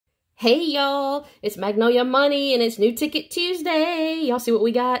Hey y'all, it's Magnolia Money and it's New Ticket Tuesday. Y'all see what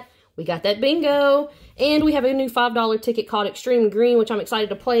we got? We got that bingo. And we have a new $5 ticket called Extreme Green, which I'm excited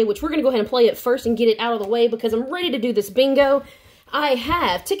to play, which we're going to go ahead and play it first and get it out of the way because I'm ready to do this bingo. I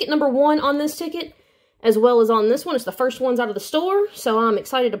have ticket number 1 on this ticket, as well as on this one. It's the first ones out of the store, so I'm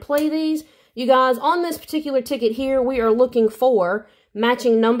excited to play these. You guys, on this particular ticket here, we are looking for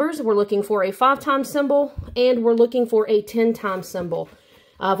matching numbers. We're looking for a 5-time symbol, and we're looking for a 10-time symbol.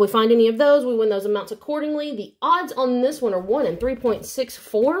 If we find any of those, we win those amounts accordingly. The odds on this one are 1 in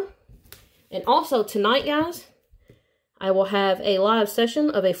 3.64. And also tonight, guys, I will have a live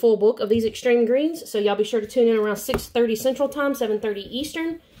session of a full book of these Extreme Greens. So y'all be sure to tune in around 6:30 Central Time, 7:30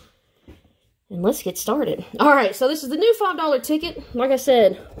 Eastern. And let's get started. All right, so this is the new $5 ticket. Like I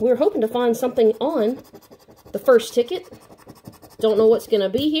said, we're hoping to find something on the first ticket. Don't know what's going to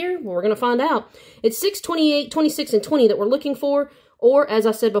be here, but we're going to find out. It's 6, 28, 26, and 20 that we're looking for. Or, as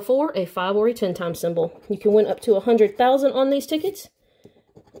I said before, a 5 or a 10-time symbol. You can win up to 100,000 on these tickets.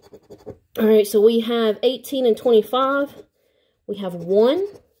 All right, so we have 18 and 25. We have 1,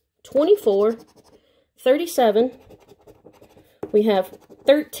 24, 37. We have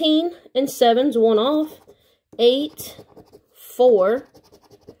 13 and 7s, 1 off. 8, 4.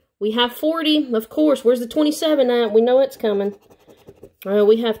 We have 40, of course. Where's the 27 at? We know it's coming. All right,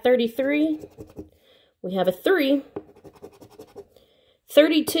 we have 33. We have a 3.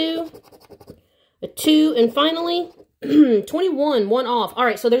 32, a 2, and finally, 21, 1 off. All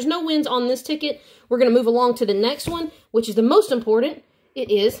right, so there's no wins on this ticket. We're going to move along to the next one, which is the most important. It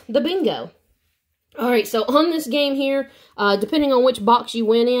is the bingo. All right, so on this game here, depending on which box you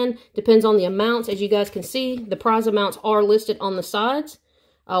win in, depends on the amounts. As you guys can see, the prize amounts are listed on the sides.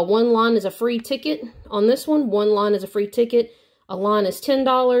 One line is a free ticket on this one. One line is a free ticket. A line is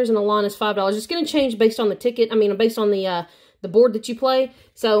 $10 and a line is $5. It's going to change based on the ticket. I mean, based on the board that you play.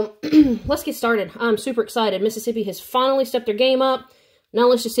 So let's get started. I'm super excited. Mississippi has finally stepped their game up. Now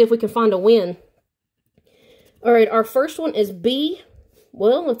let's just see if we can find a win. All right, our first one is B.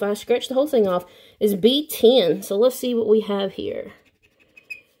 Well, if I scratch the whole thing off, is B10. So let's see what we have here.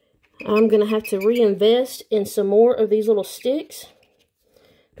 I'm going to have to reinvest in some more of these little sticks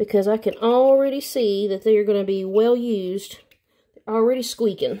because I can already see that they are going to be well used. They're already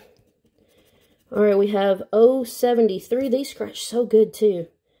squeaking. All right, we have 073. These scratch so good, too.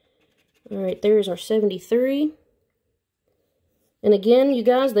 All right, there's our 73. And again, you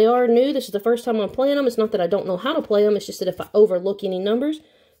guys, they are new. This is the first time I'm playing them. It's not that I don't know how to play them. It's just that if I overlook any numbers,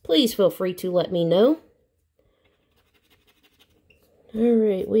 please feel free to let me know. All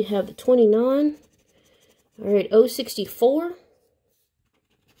right, we have the 29. All right, 064.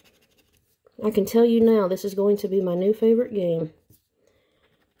 I can tell you now, this is going to be my new favorite game.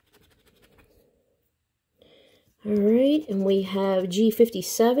 All right, and we have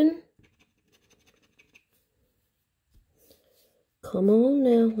G57. Come on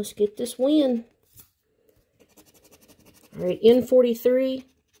now, let's get this win. All right, N43.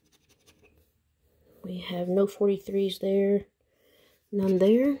 We have no 43s there. None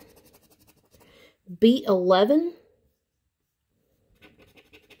there. B11.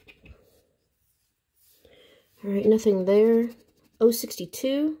 All right, nothing there.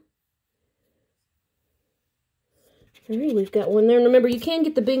 062. All right, we've got one there. And remember, you can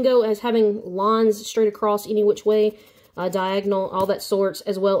get the bingo as having lines straight across any which way, diagonal, all that sorts,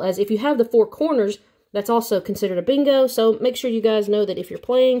 as well as if you have the 4 corners, that's also considered a bingo. So make sure you guys know that if you're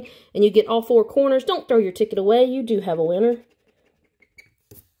playing and you get all 4 corners, don't throw your ticket away. You do have a winner.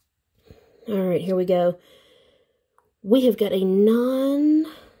 All right, here we go. We have got a 9.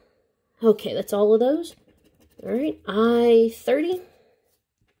 Okay, that's all of those. All right, I30.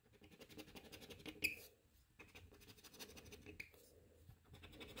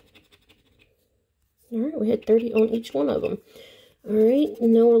 All right, we had 30 on each one of them. All right,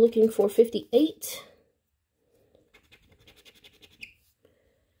 now we're looking for 58.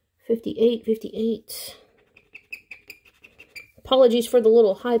 58, 58. Apologies for the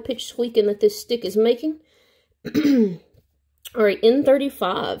little high-pitched squeaking that this stick is making. All right,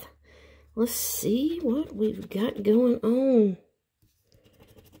 N35. Let's see what we've got going on.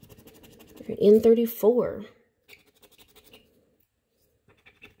 All right, N34.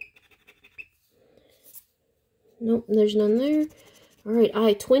 Nope, there's none there. All right,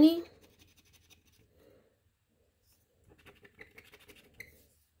 I20.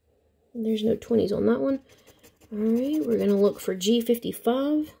 There's no 20s on that one. All right, we're going to look for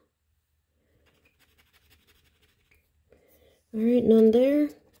G55. All right, none there.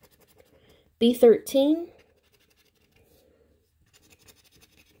 B13.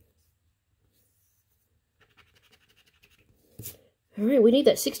 All right, we need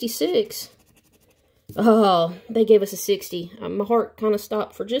that 66. Oh, they gave us a 60. My heart kind of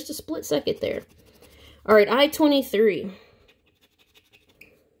stopped for just a split second there. All right, I-23.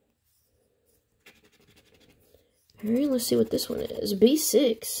 All right, let's see what this one is.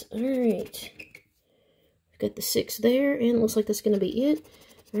 B6. All right. We've got the 6 there, and it looks like that's going to be it.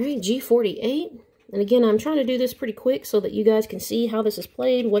 All right, G48. And again, I'm trying to do this pretty quick so that you guys can see how this is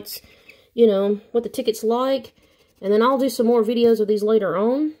played, what's, you know, what the ticket's like. And then I'll do some more videos of these later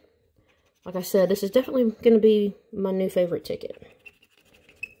on. Like I said, this is definitely going to be my new favorite ticket.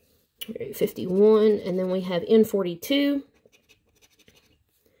 All right, 51, and then we have N42.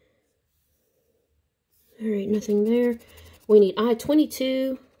 All right, nothing there. We need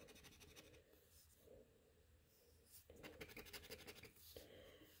I-22.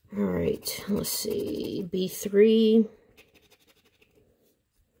 All right, let's see, B3.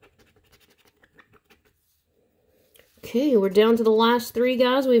 Okay, we're down to the last 3,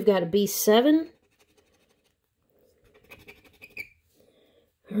 guys. We've got a B7.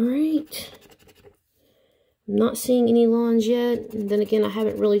 All right. I'm not seeing any lines yet. And then again, I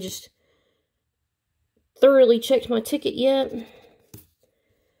haven't really just thoroughly checked my ticket yet.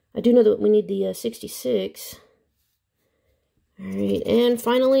 I do know that we need the 66. All right, and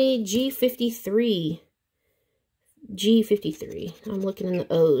finally, G53. G53. I'm looking in the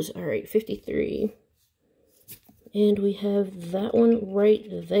O's. All right, 53. And we have that one right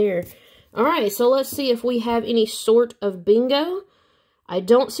there. All right, so let's see if we have any sort of bingo. I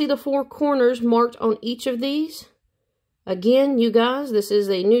don't see the 4 corners marked on each of these. Again, you guys, this is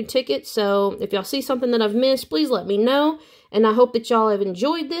a new ticket, so if y'all see something that I've missed, please let me know. And I hope that y'all have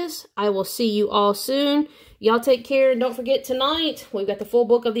enjoyed this. I will see you all soon. Y'all take care, and don't forget tonight, we've got the full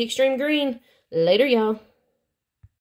book of the Extreme Green. Later, y'all.